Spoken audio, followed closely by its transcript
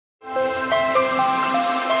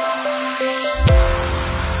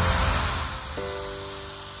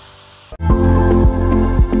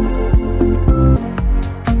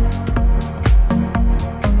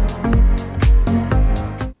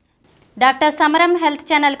Doctor సమరం health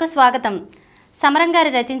channel కు స్వాగతం. సమరం గారు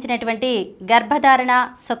రచించినటువంటి గర్భధారణ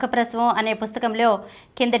సుఖప్రసవం అనే పుస్తకంలో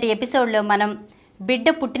కిందటి ఎపిసోడ్లో మనం బిడ్డ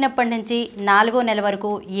పుట్టినప్పటి నుంచి 4వ నెల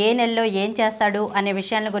వరకు ఏ నెలలో ఏం చేస్తాడు అనే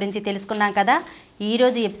విషయాల గురించి తెలుసుకున్నాం కదా.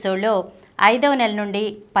 ఈరోజు ఎపిసోడ్లో 5వ నెల నుండి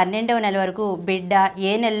 12వ నెల వరకు బిడ్డ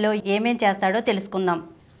ఏ నెలలో ఏమేం చేస్తాడో తెలుసుకుందాం.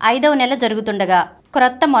 5వ నెల జరుగుతుండగా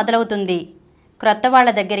క్రొత్త మొదలవుతుంది. క్రొత్త వాళ్ళ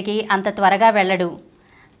దగ్గరికి అంత త్వరగా వెళ్ళడు.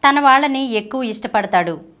 తన వాళ్ళని ఎక్కువ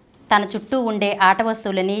ఇష్టపడతాడు. తన చుట్టూ ఉండే ఆట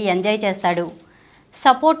వస్తువులని ఎంజాయ్ చేస్తాడు.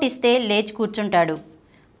 సపోర్ట్ ఇస్తే లేచి కూర్చుంటాడు.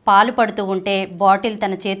 పాలు పడుతూ ఉంటే బాటిల్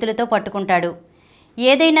తన చేతులతో పట్టుకుంటాడు.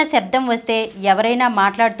 ఏదైనా శబ్దం వస్తే ఎవరైనా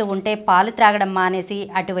మాట్లాడుతూ ఉంటే పాలు త్రాగడం మానేసి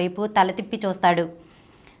అటువైపు తల తిప్పి చూస్తాడు.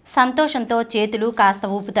 సంతోషంతో చేతులు కాస్త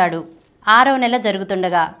ఊపుతాడు. 6వ నెల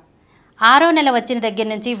జరుగుతుండగా 6వ నెల వచ్చిన దగ్గర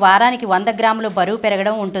నుంచి వారానికి 100 గ్రాములు బరువు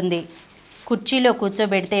పెరగడం ఉంటుంది. కుర్చీలో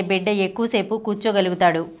కూర్చోబెడితే బిడ్డ ఎక్కువసేపు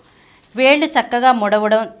కూర్చోగలుగుతాడు. వేళ్లు చక్కగా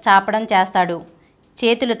ముడవడం చాపడం చేస్తాడు.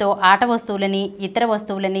 చేతులతో ఆట వస్తువులని ఇతర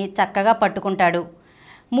వస్తువులని చక్కగా పట్టుకుంటాడు.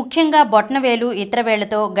 ముఖ్యంగా బొటనవేలు ఇతర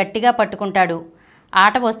వేళ్లతో గట్టిగా పట్టుకుంటాడు.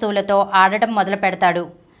 ఆట వస్తువులతో ఆడటం మొదలు పెడతాడు.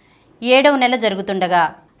 7వ నెల జరుగుతుండగా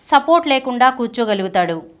సపోర్ట్ లేకుండా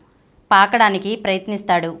కూర్చోగలుగుతాడు. పాకడానికి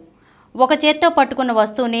ప్రయత్నిస్తాడు. ఒక చేత్తో పట్టుకున్న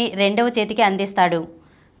వస్తువుని రెండవ చేతికి అందిస్తాడు.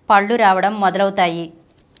 పళ్ళు రావడం మొదలవుతాయి.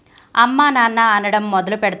 అమ్మా నాన్న అనడం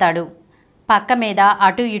మొదలు పెడతాడు. పక్క మీద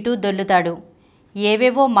అటు ఇటు దొల్లుతాడు.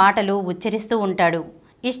 ఏవేవో మాటలు ఉచ్చరిస్తూ ఉంటాడు.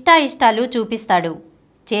 ఇష్టాయిష్టాలు చూపిస్తాడు.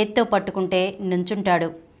 చేత్తో పట్టుకుంటే నుంచుంటాడు.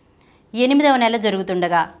 8వ నెల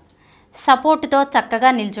జరుగుతుండగా సపోర్టుతో చక్కగా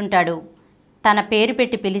నిల్చుంటాడు. తన పేరు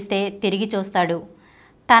పెట్టి పిలిస్తే తిరిగి చూస్తాడు.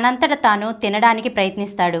 తనంతట తాను తినడానికి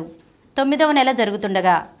ప్రయత్నిస్తాడు. 9వ నెల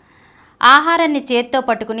జరుగుతుండగా ఆహారాన్ని చేత్తో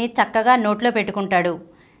పట్టుకుని చక్కగా నోట్లో పెట్టుకుంటాడు.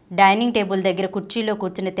 డైనింగ్ టేబుల్ దగ్గర కుర్చీలో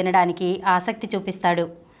కూర్చుని తినడానికి ఆసక్తి చూపిస్తాడు.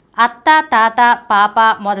 అత్త, తాత, పాప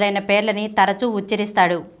మొదలైన పేర్లని తరచూ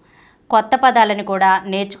ఉచ్చరిస్తాడు. కొత్త పదాలను కూడా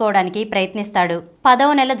నేర్చుకోవడానికి ప్రయత్నిస్తాడు. 10వ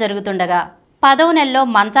నెల జరుగుతుండగా 10వ నెలలో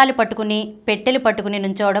మంచాలు పట్టుకుని పెట్టెలు పట్టుకుని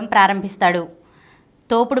నుంచోవడం ప్రారంభిస్తాడు.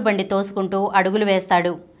 తోపుడు బండి తోసుకుంటూ అడుగులు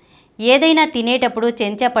వేస్తాడు. ఏదైనా తినేటప్పుడు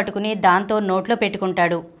చెంచా పట్టుకుని దాంతో నోట్లో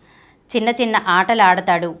పెట్టుకుంటాడు. చిన్న చిన్న ఆటలు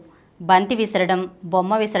ఆడతాడు. బంతి విసరడం,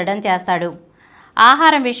 బొమ్మ విసరడం చేస్తాడు.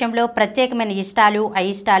 ఆహారం విషయంలో ప్రత్యేకమైన ఇష్టాలు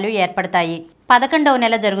అయిష్టాలు ఏర్పడతాయి. 11వ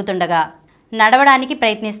నెల జరుగుతుండగా నడవడానికి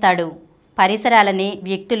ప్రయత్నిస్తాడు. పరిసరాలని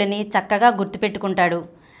వ్యక్తులని చక్కగా గుర్తుపెట్టుకుంటాడు.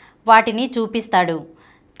 వాటిని చూపిస్తాడు.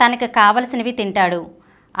 తనకు కావలసినవి తింటాడు.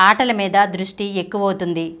 ఆటల మీద దృష్టి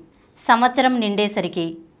ఎక్కువవుతుంది. సంవత్సరం నిండేసరికి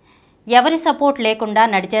ఎవరి సపోర్ట్ లేకుండా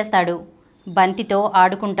నడిచేస్తాడు. బంతితో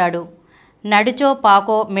ఆడుకుంటాడు. నడుచో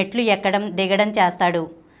పాకో మెట్లు ఎక్కడం దిగడం చేస్తాడు.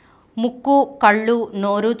 ముక్కు, కళ్ళు,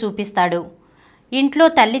 నోరు చూపిస్తాడు. ఇంట్లో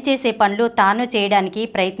తల్లి చేసే పనులు తాను చేయడానికి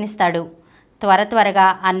ప్రయత్నిస్తాడు. త్వరగా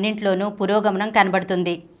అన్నింట్లోనూ పురోగమనం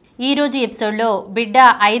కనబడుతుంది. ఈరోజు ఎపిసోడ్లో బిడ్డ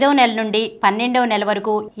 5వ నెల నుండి 12వ నెల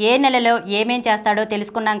వరకు ఏ నెలలో ఏమేం చేస్తాడో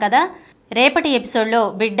తెలుసుకున్నాం కదా. రేపటి ఎపిసోడ్లో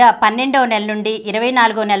బిడ్డ 12వ నెల నుండి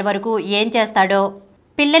 24వ నెల వరకు ఏం చేస్తాడో,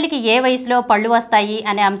 పిల్లలకి ఏ వయసులో పళ్ళు వస్తాయి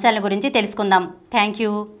అనే అంశాల గురించి తెలుసుకుందాం. Thank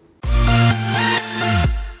you.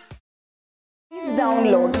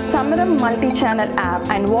 Download Samaram multi-channel app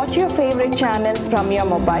and watch your favorite channels from your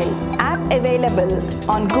mobile. App available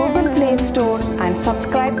on Google Play Store and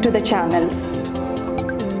subscribe to the channels.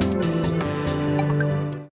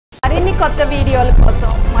 మరిన్ని కొత్త వీడియోల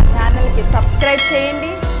కోసం మా ఛానల్ కి సబ్స్క్రైబ్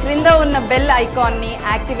చేయండి. క్రింద ఉన్న బెల్ ఐకాన్ ని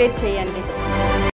యాక్టివేట్ చేయండి.